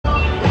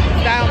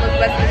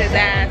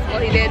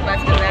did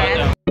bust his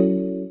ass.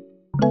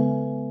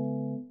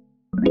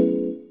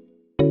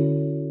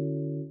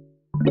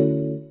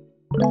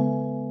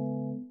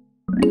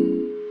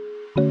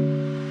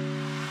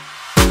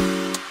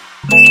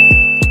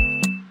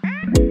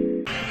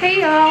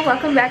 Hey y'all,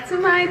 welcome back to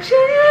my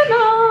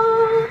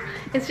channel.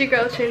 It's your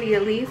girl Trinity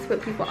Elise,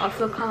 but people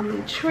also call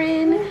me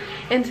Trin.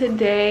 And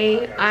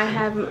today I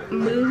have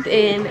moved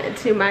in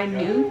to my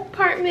new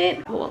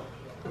apartment. Well,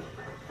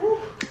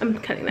 I'm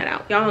cutting that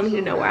out. Y'all don't need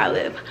to know where I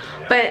live.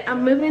 But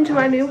I'm moving into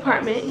my new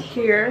apartment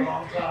here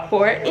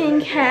for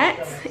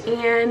NCAT.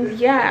 And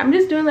yeah, I'm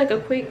just doing like a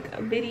quick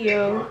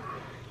video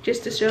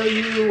just to show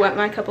you what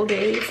my couple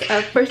days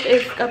of first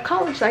days of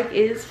college like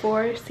is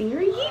for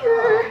senior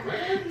year.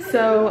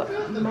 So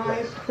my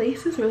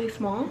place is really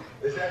small,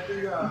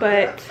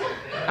 but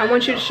I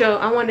want to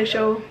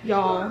show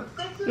y'all,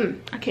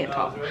 I can't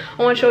talk.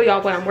 I want to show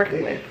y'all what I'm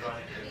working with,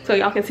 so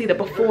y'all can see the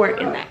before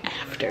and the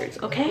afters,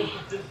 okay?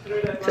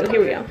 So here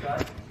we go.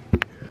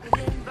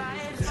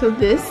 So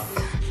this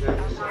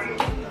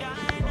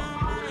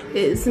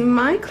is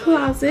my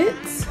closet.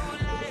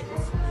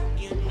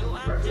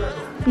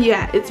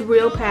 Yeah, it's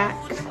real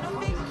packed,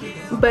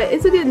 but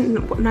it's a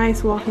good,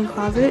 nice walk-in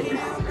closet.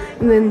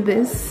 And then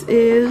this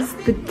is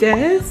the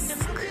desk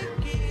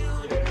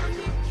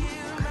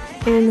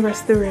and the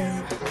rest of the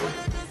room.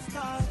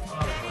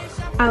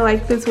 I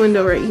like this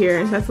window right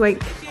here. That's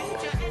like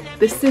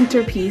the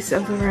centerpiece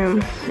of the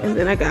room. And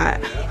then I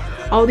got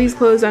all these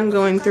clothes I'm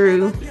going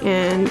through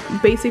and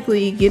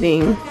basically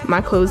getting my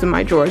clothes in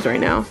my drawers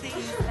right now.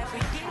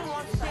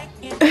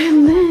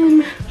 And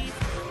then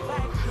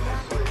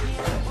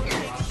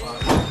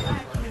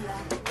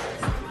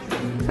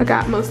I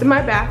got most of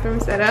my bathroom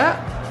set up.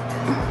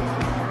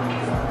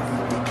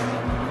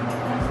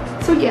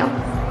 So yeah.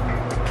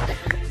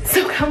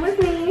 So come with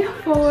me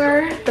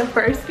for the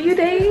first few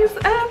days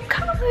of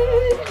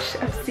college,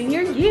 of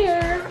senior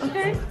year,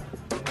 okay?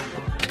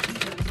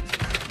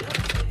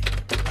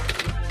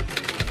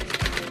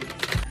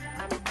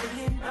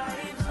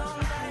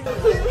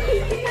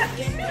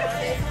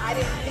 I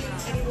didn't think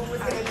anyone was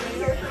gonna be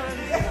here.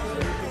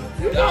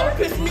 Y'all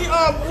pissed me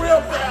off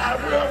real bad.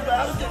 I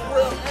was getting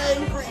real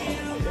angry.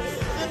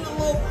 And the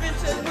little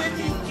bitch at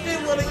Wendy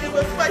didn't want to give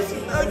us spicy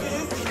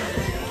nuggets.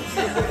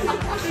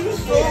 She was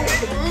so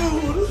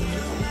rude.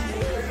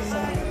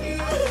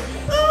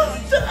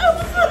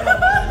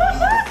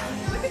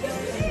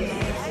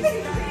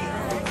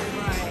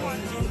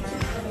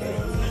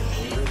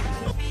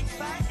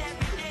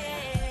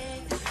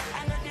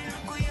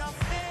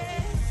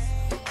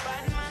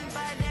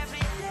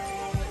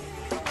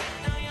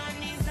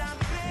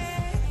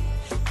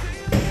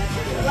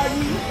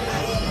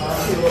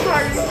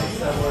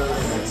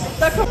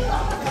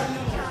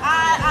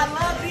 I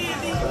love being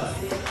me,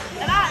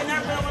 and I ain't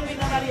never gonna want to be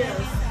nobody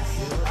else.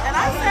 And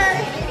I said,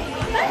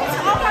 thank you to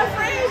all my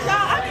friends,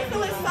 y'all. I be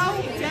feeling so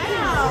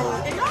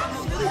down, and y'all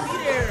should really be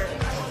there.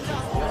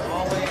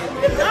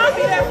 Y'all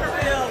be there for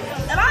real.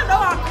 And I know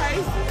I'm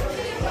crazy,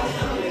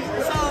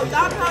 so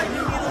y'all probably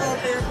do need a little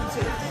therapy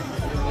too.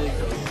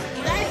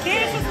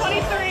 Cheers for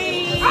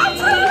 23. I'm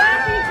too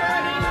happy,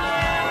 Jordan.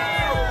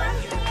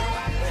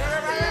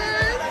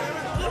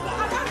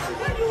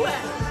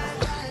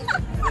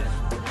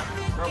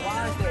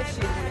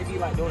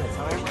 Like doing a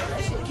timer,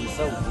 that shit keeps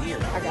so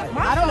weird.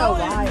 I don't know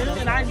why.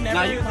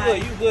 Nah, you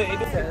good.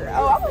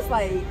 Oh, I was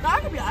like, no, I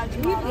could be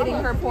IG. You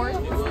getting her porn?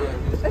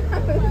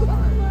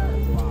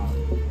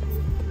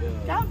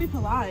 Gotta be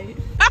polite.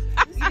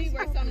 You need to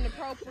wear something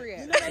appropriate.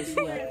 You know they be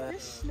wearing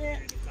fish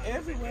snap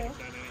everywhere.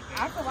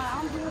 I feel like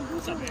I'm doing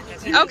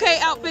good. Okay,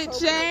 outfit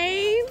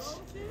change.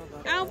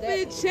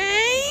 Outfit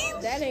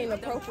change. That ain't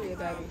appropriate,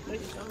 baby.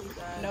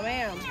 No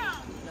ma'am.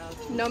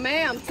 No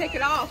ma'am. Take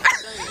it off.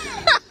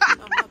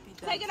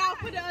 Take it off,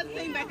 put the other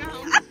thing back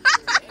on.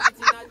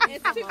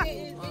 It's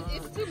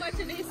too much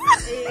of this.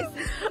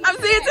 I'm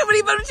seeing too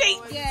many bottom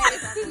cheeks. Yeah,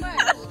 it's too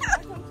much.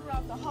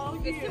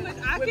 It's too much.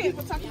 I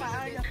can't talk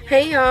about it.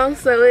 Hey y'all,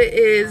 so it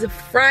is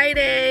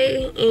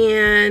Friday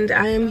and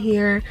I am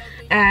here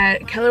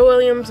at Keller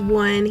Williams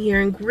 1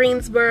 here in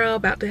Greensboro,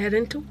 about to head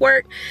into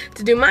work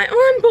to do my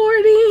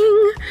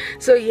onboarding.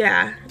 So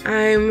yeah,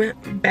 I'm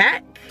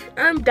back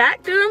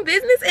doing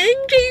business in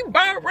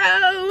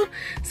G-Borough.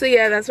 So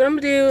yeah, that's what I'm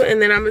gonna do,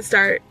 and then I'm gonna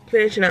start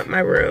finishing up my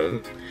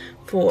room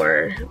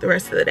for the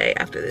rest of the day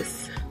after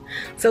this.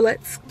 So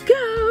let's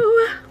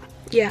go.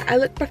 Yeah, I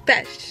look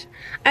profesh.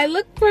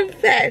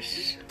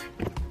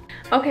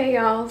 Okay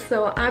y'all,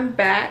 so I'm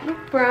back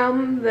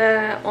from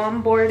the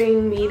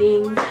onboarding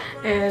meeting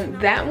and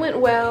that went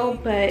well,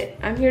 but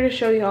I'm here to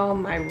show y'all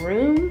my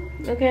room,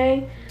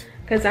 okay?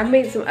 Because I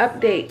made some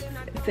updates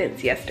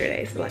since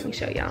yesterday, so let me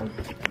show y'all.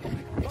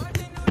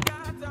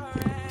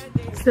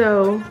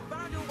 So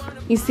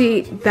you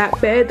see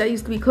that bed that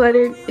used to be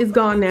cluttered is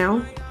gone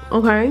now,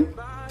 okay?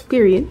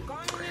 Period.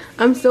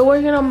 I'm still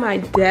working on my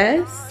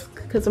desk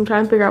because I'm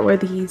trying to figure out where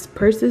these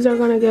purses are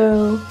gonna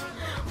go.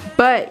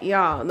 But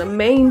y'all, the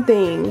main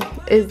thing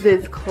is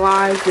this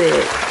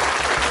closet.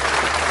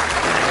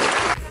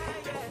 Like,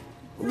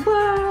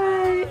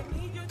 what?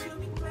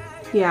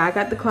 yeah, I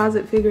got the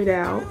closet figured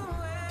out.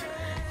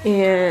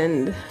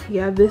 And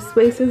yeah, this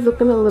space is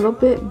looking a little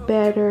bit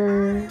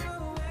better.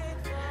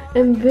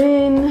 And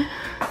then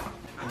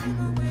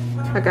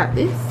I got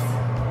this.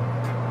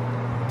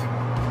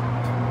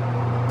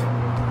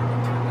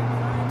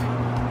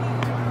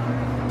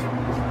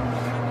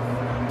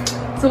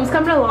 So it's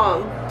coming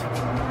along.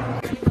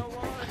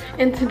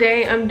 And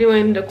today I'm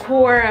doing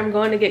decor. I'm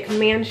going to get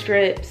command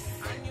strips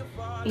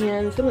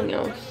and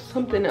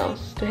something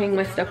else to hang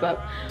my stuff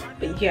up.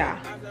 But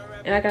yeah,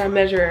 and I gotta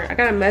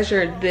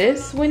measure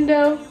this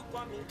window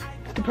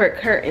to put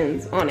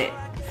curtains on it.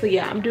 So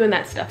yeah, I'm doing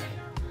that stuff.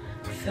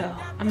 So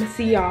I'm gonna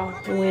see y'all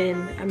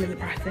when I'm in the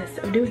process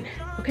of doing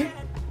that, okay?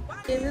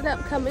 Ended up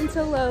coming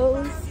to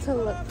Lowe's to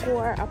look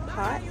for a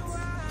pot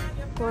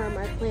for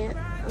my plant.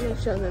 I'm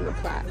gonna show them the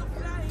pot.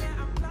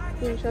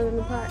 You wanna show them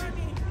the pot?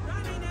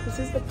 This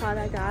is the pot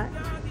I got.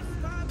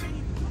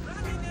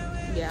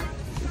 Yeah,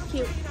 it's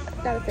cute.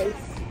 Got a face.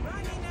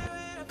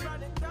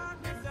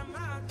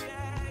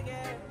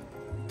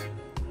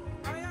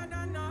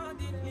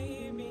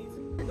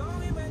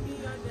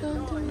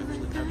 Don't do it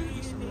like that.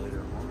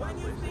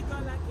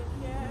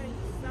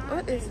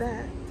 What is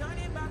that?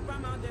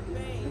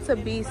 It's a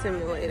bee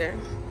simulator.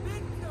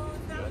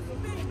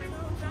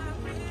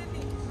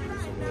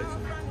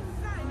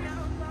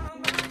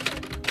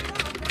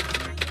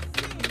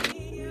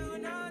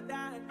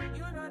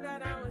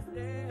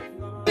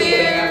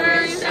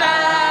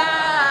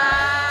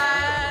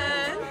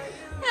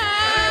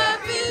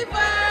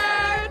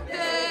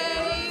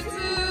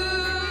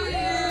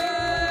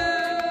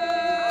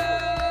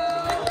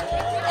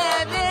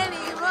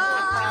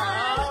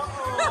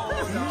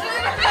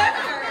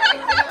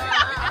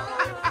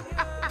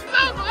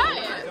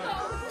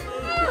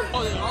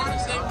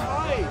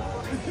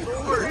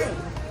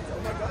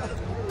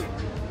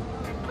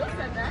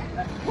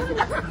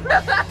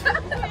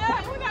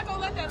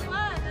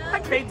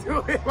 Can't do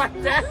it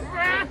like that,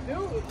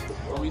 bro.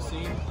 What we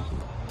seen?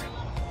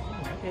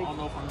 I don't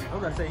know if I'm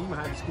gonna say you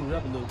might have to screw it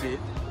up a little bit.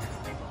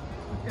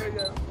 Here we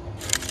go.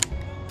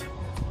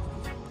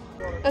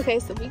 Okay,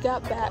 so we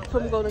got back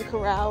from Golden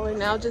Corral. We're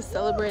now just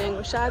celebrating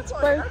Rashad's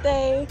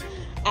birthday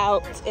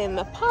out in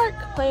the park,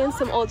 playing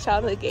some old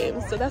childhood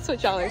games. So that's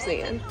what y'all are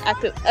seeing.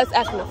 Us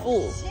acting a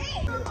fool.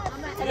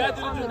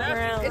 On the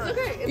ground. It's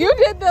okay. You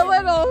did the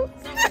little.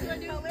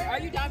 Are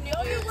you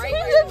dominating right?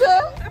 You did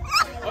the.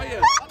 Oh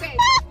yeah. Okay,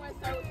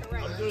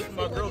 I'm doing this with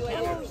my girl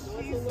campers.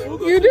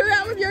 You do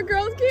that with your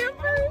girls'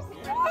 campers?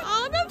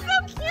 Oh, that's so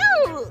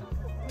cute.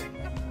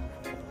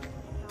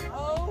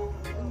 Oh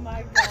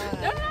my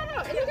god. No,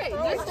 it's okay.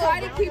 Just try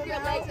to keep your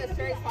legs as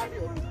straight as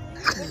possible.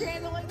 Put your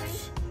hands on like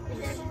this.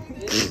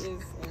 This is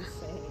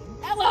insane.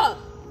 Ella!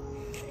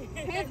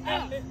 Hands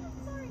up.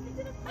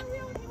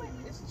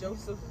 It's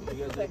Joseph.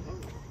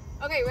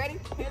 Okay, ready?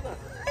 Hands up.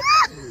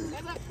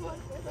 Hands up. Come on.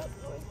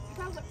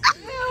 Hands up.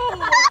 Ew!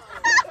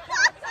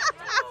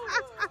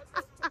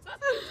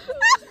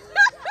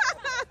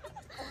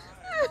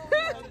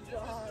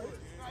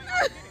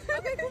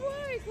 Okay, come on.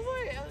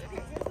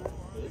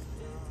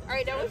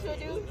 Alright, now what you'll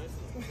do?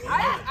 I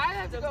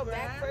have to go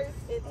back first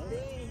and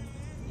then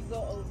you go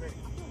over.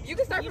 You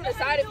can start from the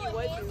side if you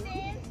want to.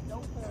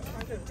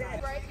 You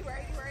right?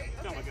 Okay.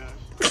 Oh my gosh.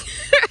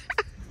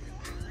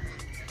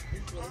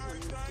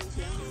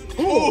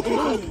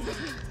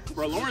 Ooh.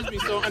 Bro, Lawrence be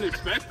so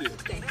unexpected.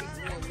 Okay.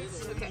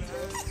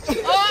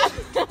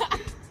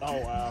 Oh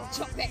wow.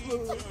 Chuck that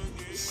move.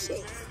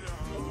 Shit.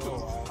 Oh,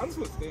 wow. I'm just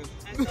gonna stand.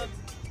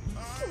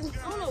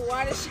 I don't know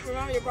why this shit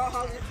reminds me of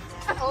Brawlhalla.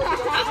 Oh,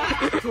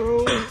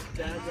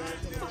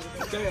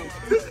 Damn.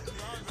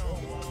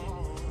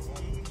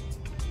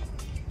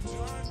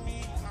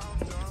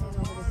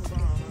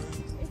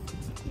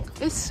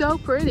 It's so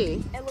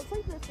pretty. it looks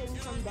like the thing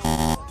from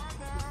that.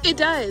 It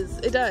does.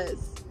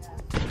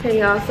 Okay,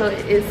 y'all, so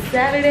it is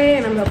Saturday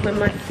and I'm helping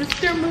my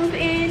sister move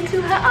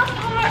into her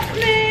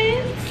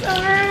apartment.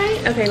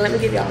 Alright. Okay, let me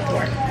give y'all a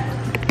tour.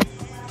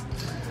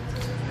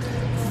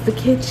 This is the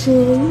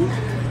kitchen.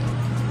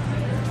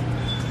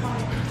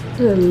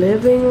 The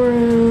living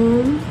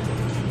room.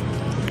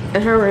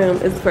 And her room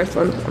is the first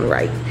one on the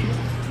right.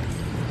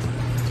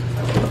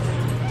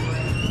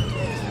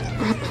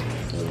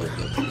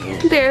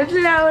 There's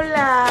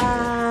Lola.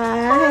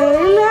 Hey,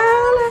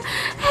 Lola.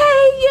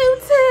 Hey,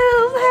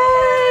 YouTube.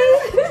 Hey.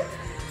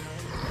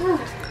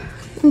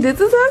 This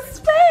is our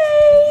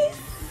space.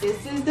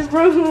 This is the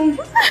room.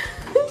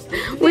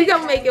 We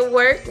gonna make it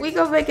work.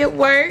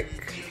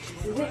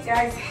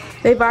 Guys.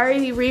 They've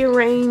already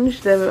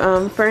rearranged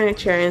the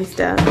furniture and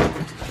stuff.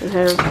 And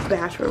her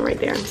bathroom right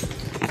there.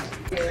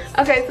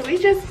 Okay, so we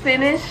just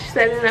finished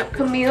setting up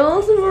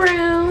Camille's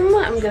room.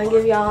 I'm gonna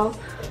give y'all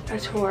a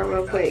tour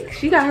real quick.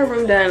 She got her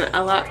room done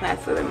a lot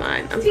faster than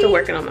mine. I'm still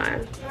working on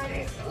mine.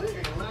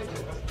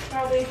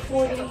 Probably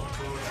 40.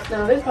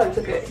 No, this probably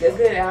took a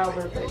good hour,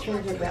 but it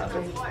took about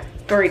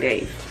 3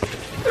 days.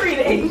 3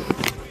 days.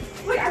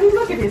 Look, I mean,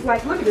 look at this.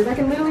 Like, look at this. I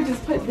can literally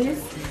just put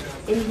this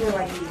in here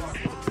like this.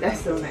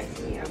 That's so nice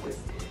to me. I'm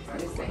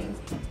just saying.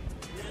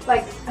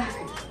 Like,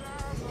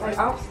 Like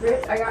off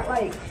script, I got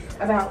like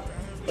about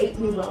 8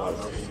 new balls.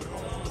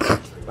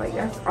 Like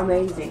that's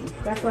amazing.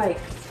 That's like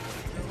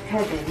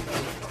heaven.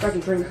 It's like a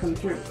dream come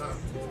true.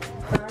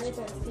 Sorry,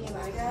 that's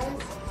TMI,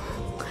 guys.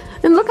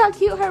 And look how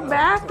cute her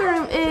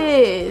bathroom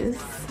is.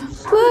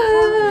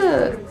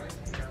 Look.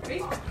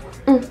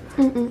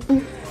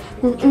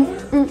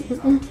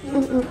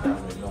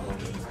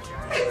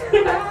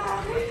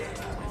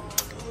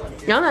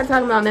 Y'all not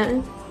talking about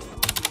nothing.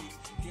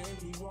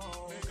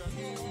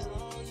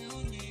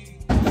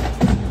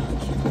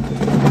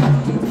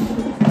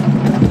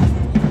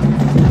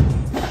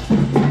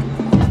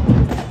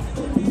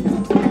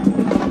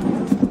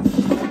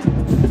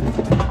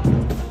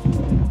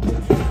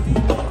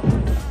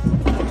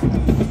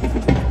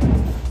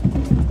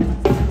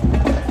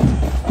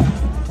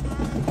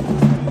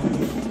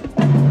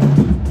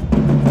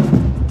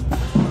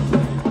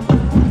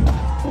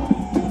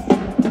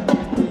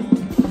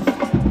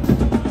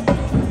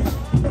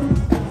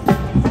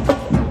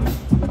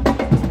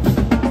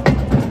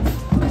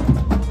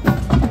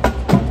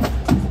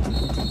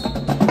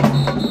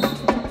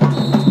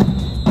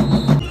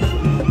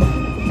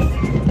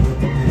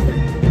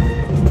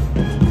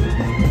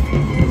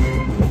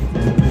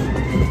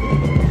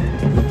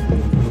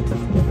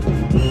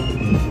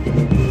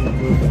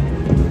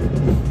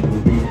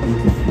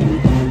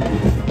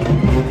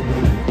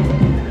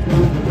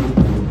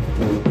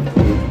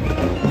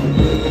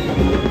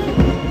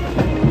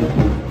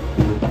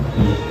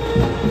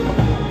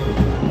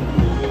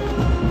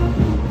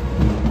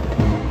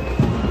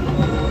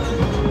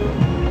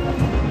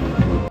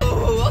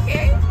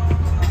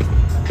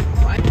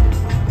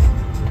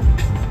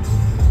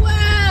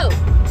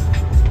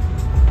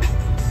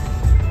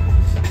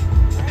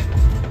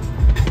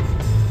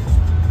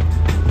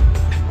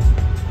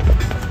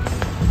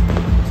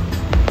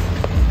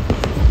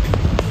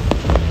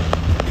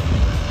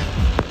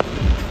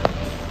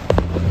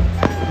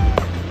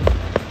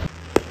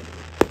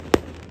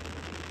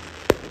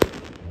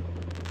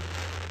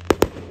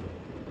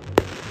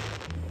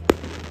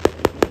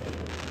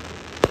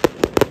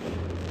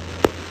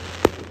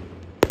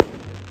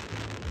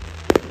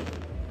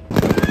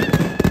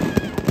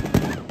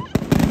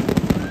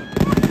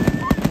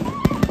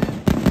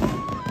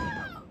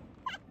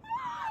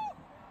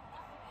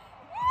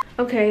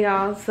 Okay,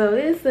 y'all, so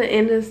it's the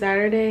end of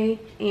Saturday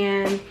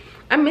and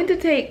I meant to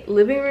take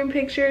living room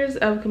pictures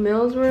of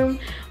Camille's room,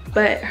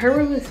 but her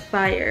room is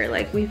fire.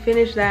 Like, we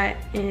finished that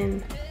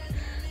in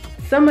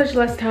so much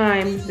less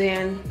time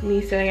than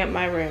me setting up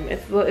my room.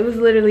 It was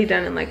literally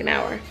done in like an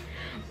hour.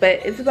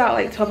 But it's about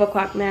like 12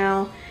 o'clock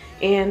now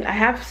and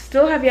I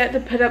still have yet to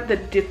put up the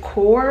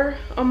decor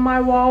on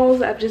my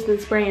walls. I've just been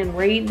spraying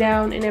Raid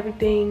down and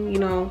everything. You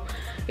know,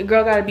 your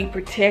girl gotta be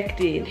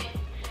protected.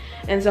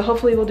 And so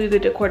hopefully we'll do the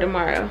decor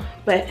tomorrow,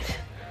 but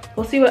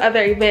we'll see what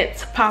other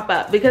events pop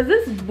up because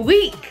this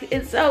week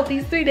itself,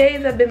 these 3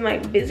 days have been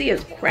like busy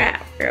as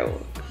crap, girl,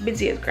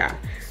 busy as crap.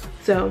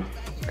 So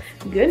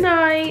good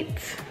night.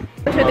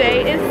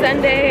 Today is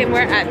Sunday and we're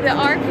at the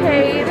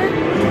arcade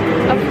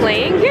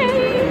playing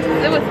games.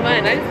 It was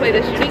fun. I just played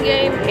a shooting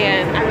game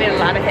and I made a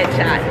lot of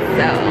headshots,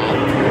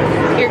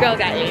 so your girl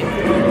got aim.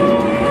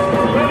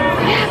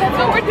 Yeah, that's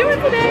what we're doing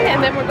today,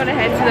 and then we're gonna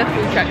head to the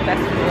food truck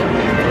festival.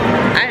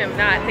 I am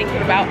not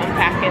thinking about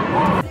unpacking.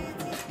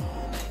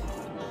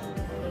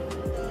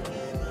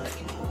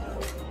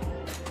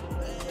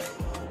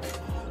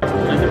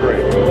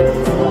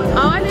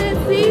 Oh, I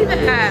didn't see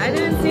that. I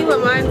didn't see what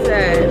mine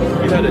said.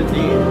 You had a D.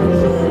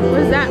 What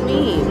does that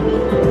mean?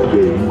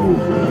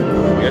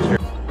 Yes, sir.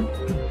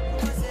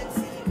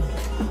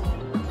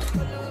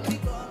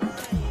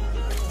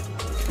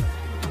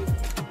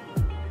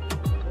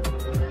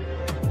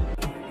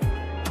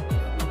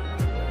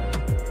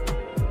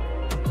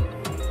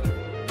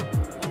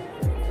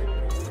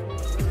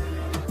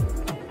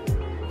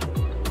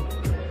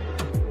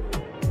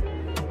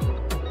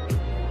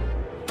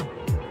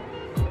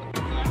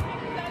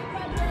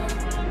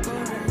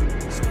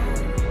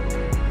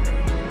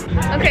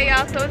 Okay,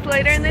 y'all, so it's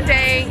later in the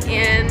day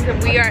and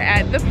we are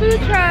at the food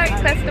truck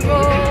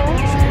festival.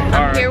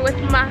 I'm here with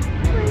my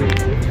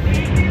friends,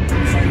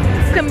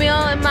 Camille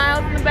and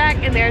Miles in the back,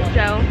 and there's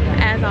Joe,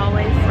 as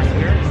always.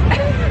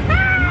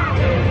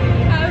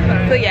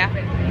 So yeah,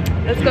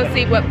 let's go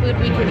see what food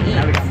we can eat.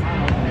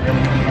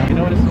 You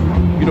know what this?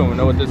 You don't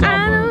know what this is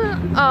off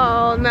of?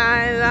 All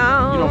night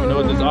long. You don't know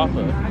what this is off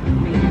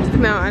of?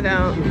 No, I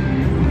don't.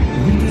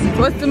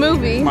 What's the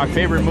movie? My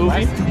favorite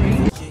movie?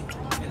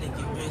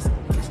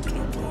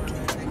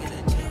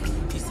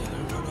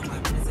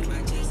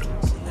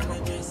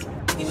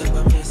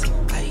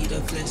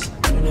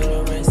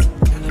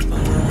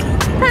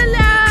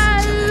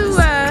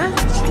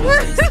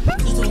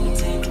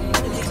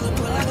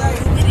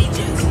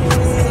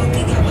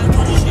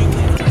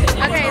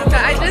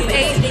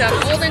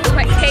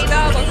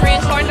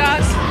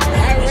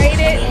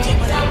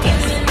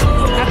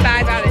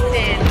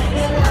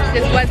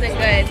 Wasn't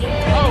good.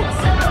 Oh.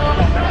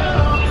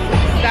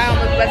 I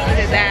almost busted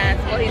his ass.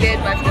 Well, he did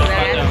bust his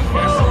ass.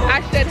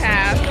 I should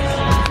have.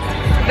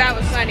 That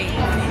was funny.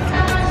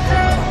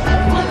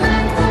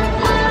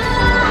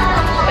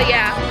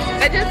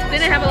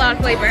 have a lot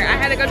of flavor. I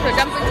had to go to a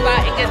dumpling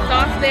spot and get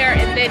sauce there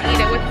and then eat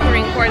it with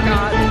Korean corn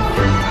dogs.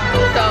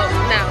 So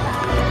no.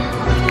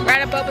 We're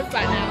at a boba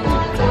spot now.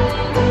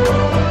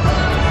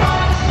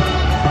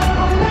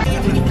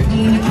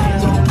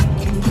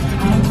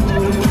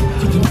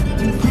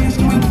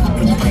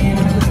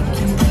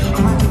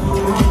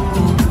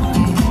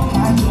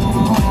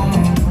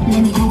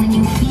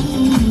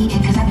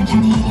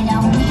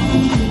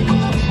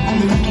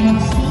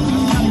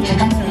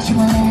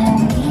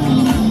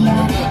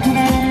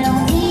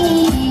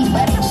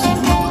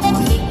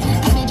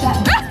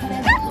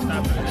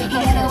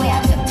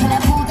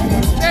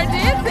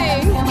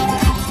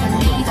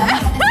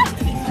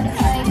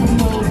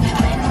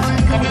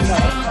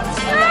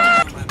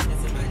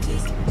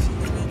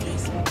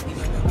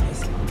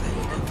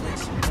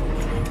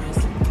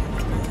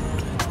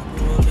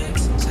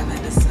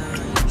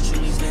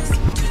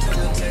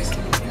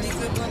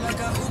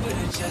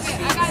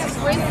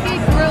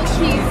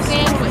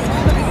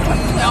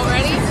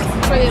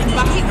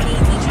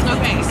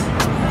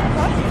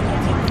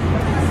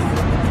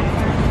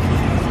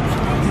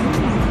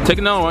 Take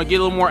another one, get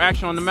a little more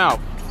action on the mouth.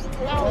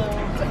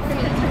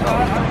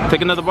 Take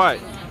another bite.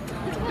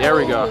 There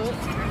we go.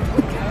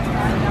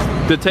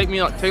 Take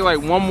like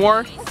one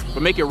more,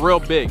 but make it real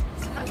big.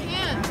 I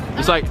can't.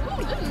 It's like,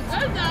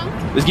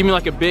 just give me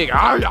like a big.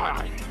 Come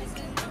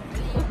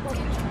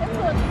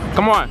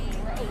on.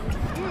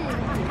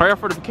 Hurry up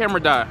for the camera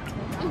die.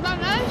 Is that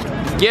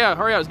nice? Yeah,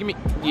 hurry up. Just give me.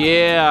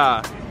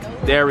 Yeah.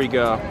 There we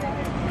go.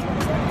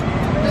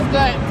 It's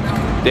good.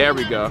 There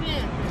we go.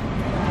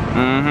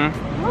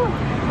 Mm-hmm.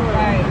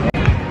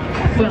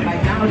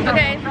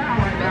 Okay,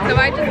 so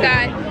I just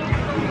got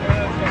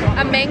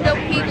a mango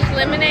peach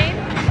lemonade.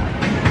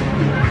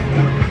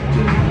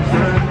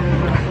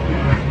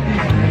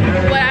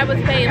 What I was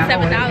paying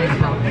 $7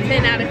 for,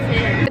 10 out of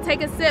 10.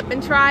 Take a sip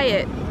and try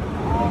it.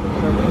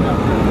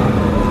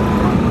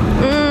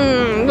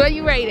 What do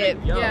you rate it?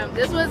 Yeah,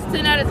 this was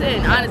 10 out of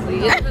 10, honestly.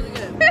 It's really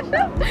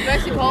good.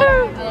 Especially cold. I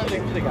love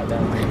it.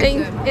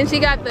 And she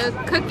got the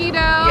cookie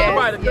dough. Yes,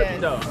 buy the cookie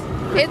dough.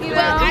 Cookie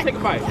dough. Just take a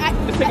bite.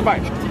 Just take a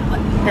bite.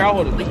 Here, I'll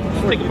hold it.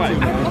 Just take a bite.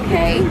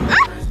 Okay.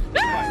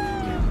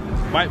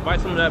 Bite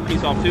some of that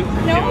piece off too.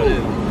 No.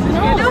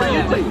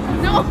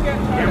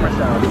 Camera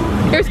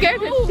shot. You're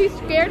scared? She's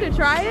scared to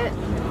try it?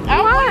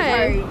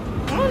 Why?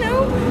 I don't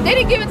know. They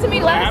didn't give it to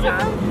me last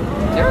time.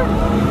 Sure.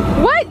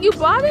 What? You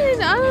bought it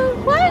in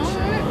what?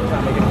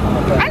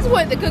 I just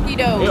wanted the cookie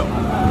dough.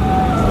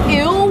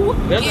 Ew.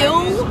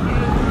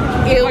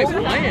 Nice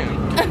bland.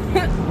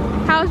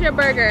 How's your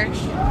burger?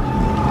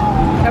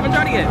 Haven't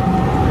tried it yet.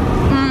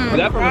 Is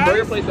that from a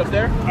burger place up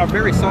there? Are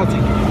very salty.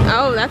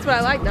 Oh, that's what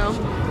I like though.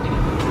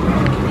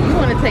 You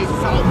want to taste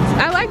salt?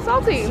 I like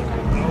salty.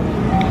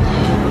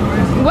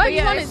 What,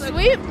 you want it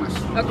sweet?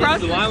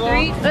 Across the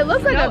street. It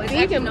looks like a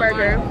vegan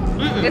burger.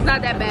 It's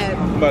not that bad.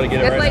 I'm about to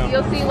get it It's right like now.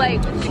 you'll see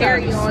like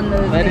cherry on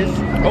the lettuce.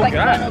 Oh like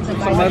God. Some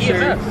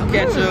mustard,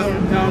 ketchup, you know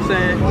what I'm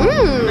saying?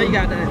 Then you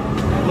got that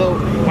little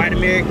white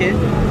American,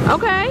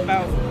 Okay.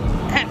 about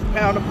half a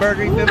pound of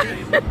burger, you feel me?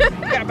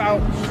 You got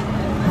about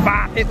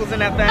 5 pickles in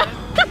that thing.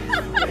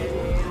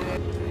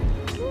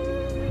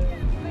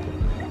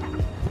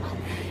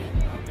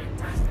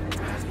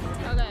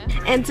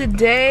 And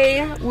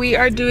today we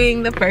are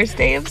doing the first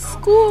day of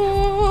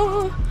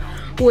school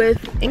with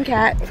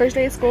NCAT, first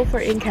day of school for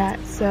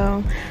NCAT.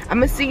 So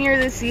I'm a senior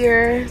this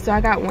year, so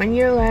I got 1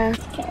 year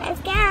left. Let's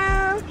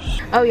go.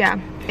 Oh yeah,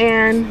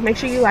 and make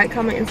sure you like,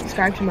 comment, and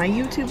subscribe to my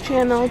YouTube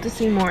channel to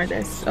see more of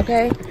this,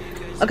 okay?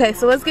 Okay,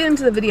 so let's get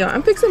into the video.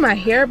 I'm fixing my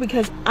hair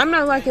because I'm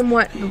not liking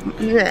I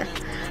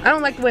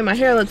don't like the way my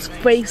hair looks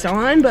face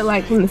on, but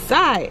like from the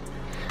side,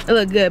 it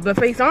look good, but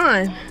face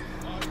on,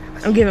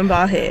 I'm giving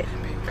bald head.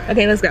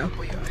 Okay, let's go.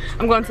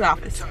 I'm going to the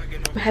office.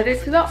 I'm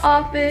headed to the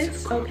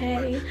office,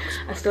 okay?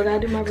 I still gotta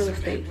do my real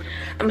estate.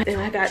 And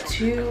I got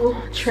 2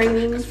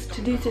 trainings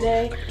to do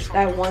today that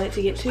I wanted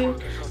to get to.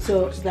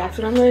 So that's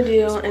what I'm gonna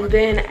do. And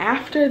then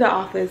after the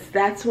office,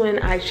 that's when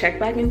I check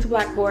back into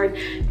Blackboard,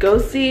 go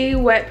see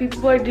what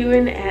people are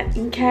doing at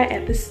NCAT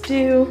at the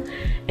stew,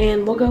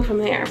 and we'll go from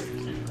there.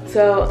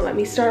 So let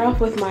me start off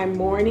with my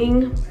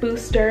morning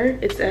booster.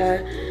 It's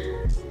a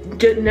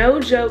no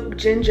joke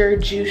ginger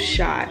juice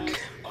shot.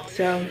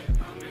 So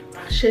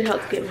should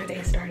help get my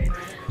day started.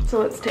 So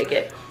let's take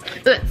it.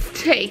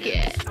 Let's take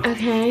it.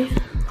 Okay.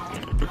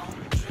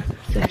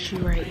 It's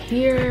actually right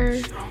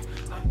here.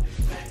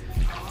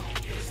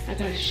 I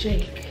gotta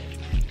shake.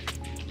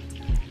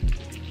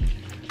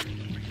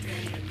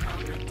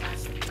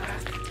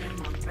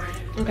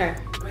 Okay.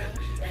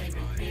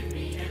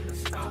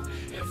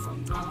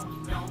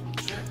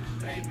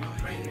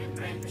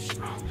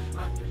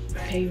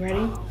 Okay, you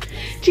ready?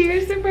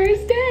 Cheers to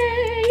first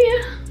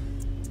day!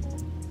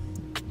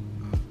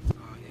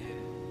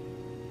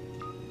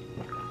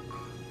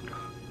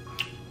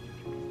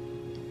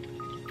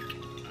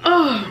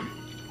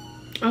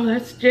 Oh,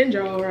 that's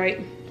ginger, all right.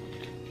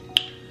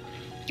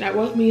 That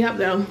woke me up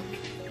though.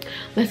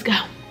 Let's go.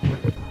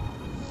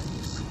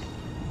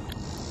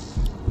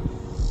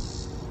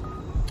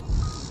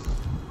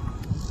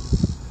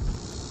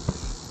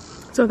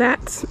 So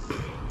that's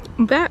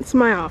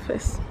my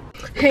office.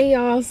 Hey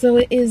y'all, so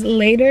it is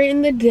later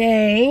in the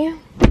day.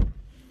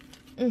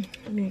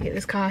 Let me get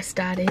this car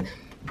started.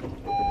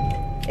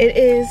 It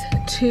is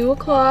 2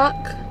 o'clock.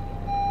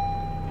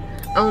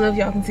 I don't know if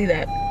y'all can see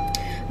that,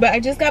 but I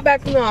just got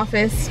back from the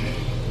office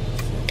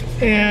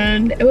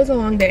and it was a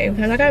long day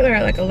because I got there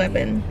at like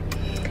 11.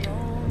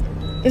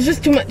 It's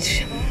just too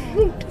much.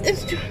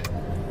 It's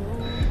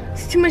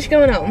too much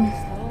going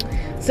on.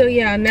 So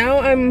yeah, now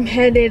I'm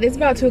headed, it's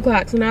about 2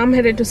 o'clock, so now I'm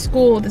headed to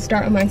school to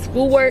start on my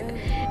schoolwork.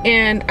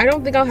 And I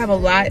don't think I'll have a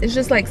lot. It's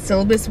just like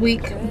syllabus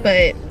week,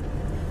 but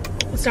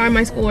starting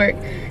my schoolwork,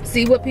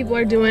 see what people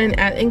are doing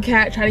at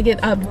NCAT, try to get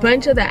a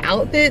bunch of the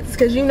outfits,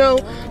 because you know,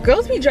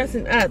 girls be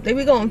dressing up. They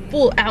be going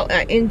full out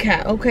at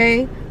NCAT,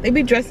 okay? They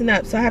be dressing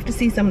up, so I have to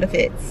see some of the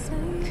fits.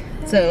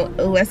 So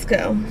let's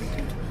go.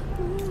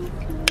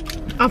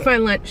 I'll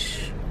find lunch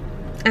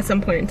at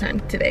some point in time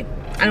today.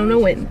 I don't know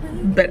when,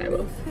 but I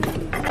will.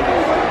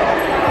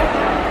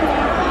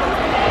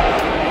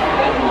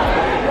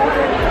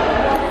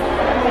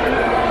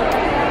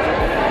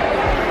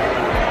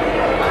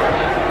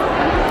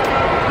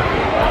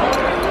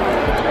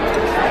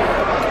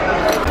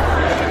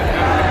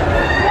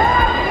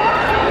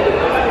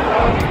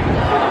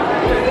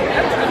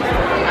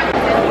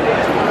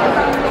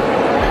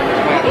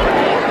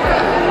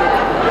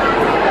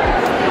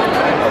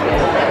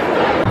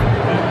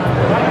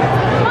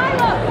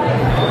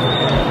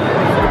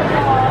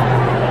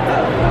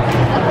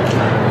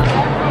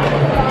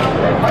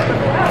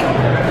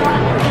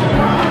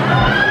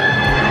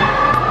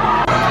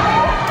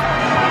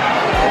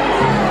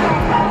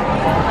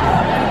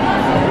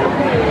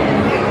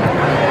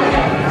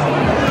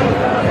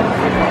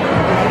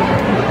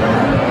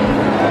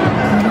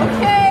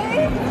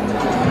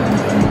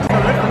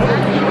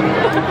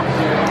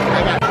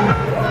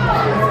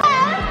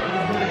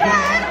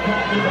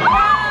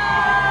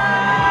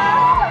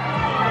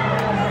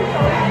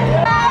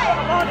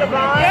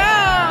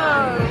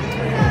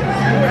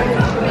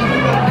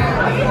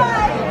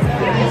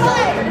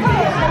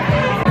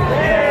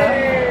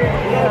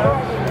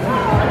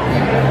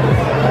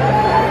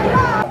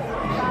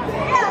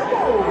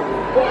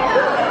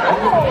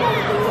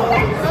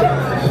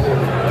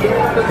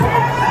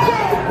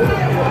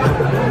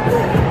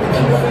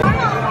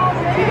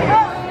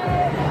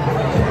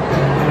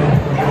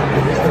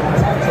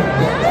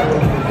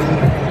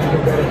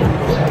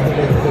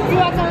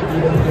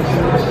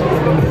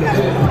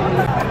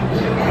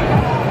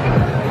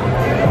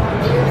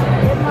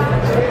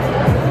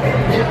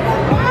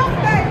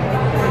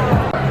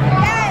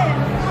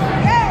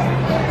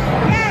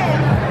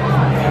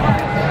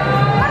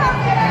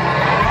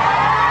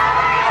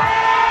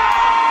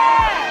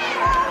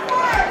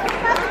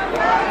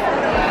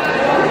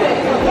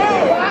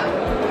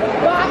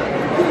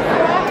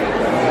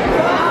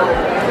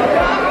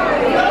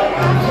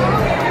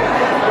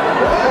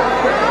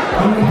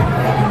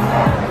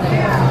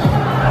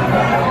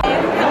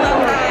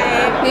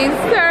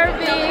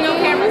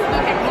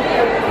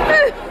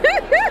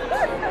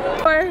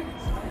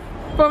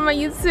 For my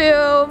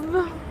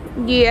YouTube,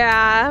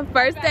 yeah,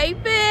 first day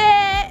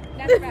fit.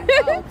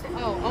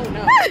 Oh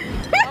no.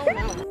 Oh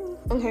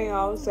no. Okay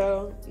y'all,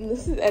 so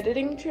this is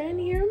editing trend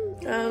here.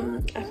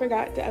 I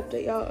forgot to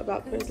update y'all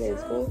about the first day of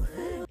school,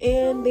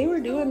 and they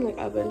were doing like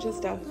a bunch of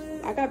stuff.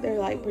 I got there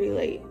like pretty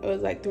late. It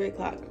was like 3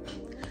 o'clock,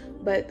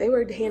 but they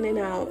were handing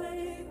out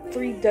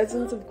 3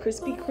 dozens of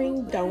Krispy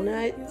Kreme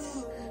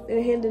donuts. They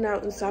were handing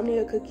out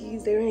insomnia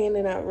cookies. They were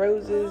handing out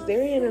roses. They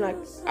were handing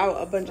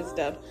out a bunch of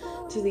stuff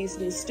to these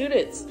new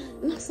students.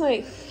 And I was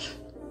like,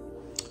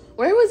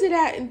 where was it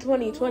at in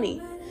 2020?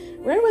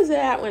 Where was it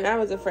at when I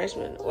was a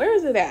freshman? Where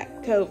was it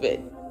at?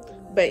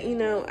 COVID. But you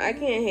know, I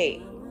can't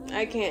hate.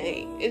 I can't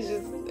hate. It's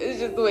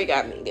just the way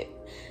God made it.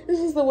 It's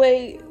just the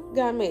way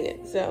God made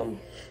it. So,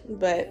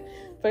 but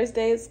first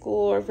day of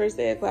school or first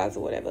day of class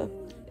or whatever,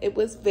 it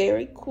was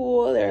very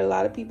cool. There are a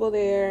lot of people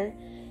there.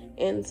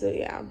 And so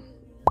yeah.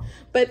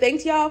 But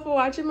thanks y'all for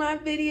watching my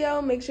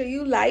video. Make sure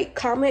you like,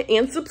 comment,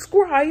 and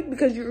subscribe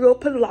because you will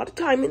put a lot of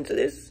time into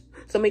this.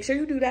 So make sure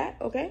you do that,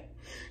 okay?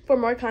 For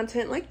more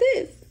content like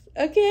this,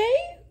 okay?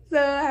 So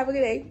have a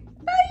good day.